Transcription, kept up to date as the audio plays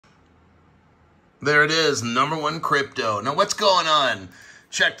There it is, #1 crypto. Now what's going on?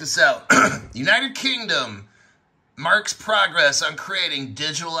 Check this out. United Kingdom marks progress on creating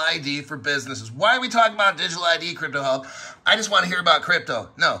digital ID for businesses. Why are we talking about digital ID, Crypto Hub? I just want to hear about crypto.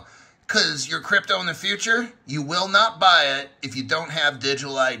 No, because your crypto in the future, you will not buy it if you don't have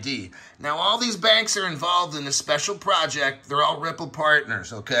digital ID. Now, all these banks are involved in this special project. They're all Ripple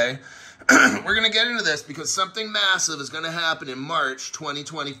partners, okay? We're going to get into this because something massive is going to happen in March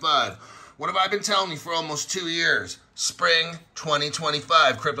 2025. What have I been telling you for almost 2 years? Spring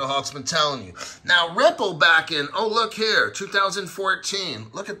 2025, Crypto Hawk's been telling you. Now, Ripple back in, oh, look here, 2014.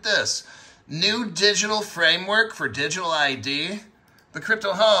 Look at this. New digital framework for digital ID. But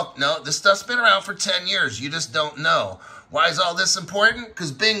Crypto Hawk, no, this stuff's been around for 10 years. You just don't know. Why is all this important?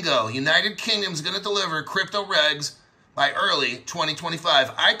 Because bingo, United Kingdom's going to deliver crypto regs by early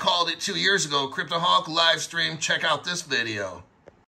 2025. I called it 2 years ago. Crypto Hawk live stream. Check out this video.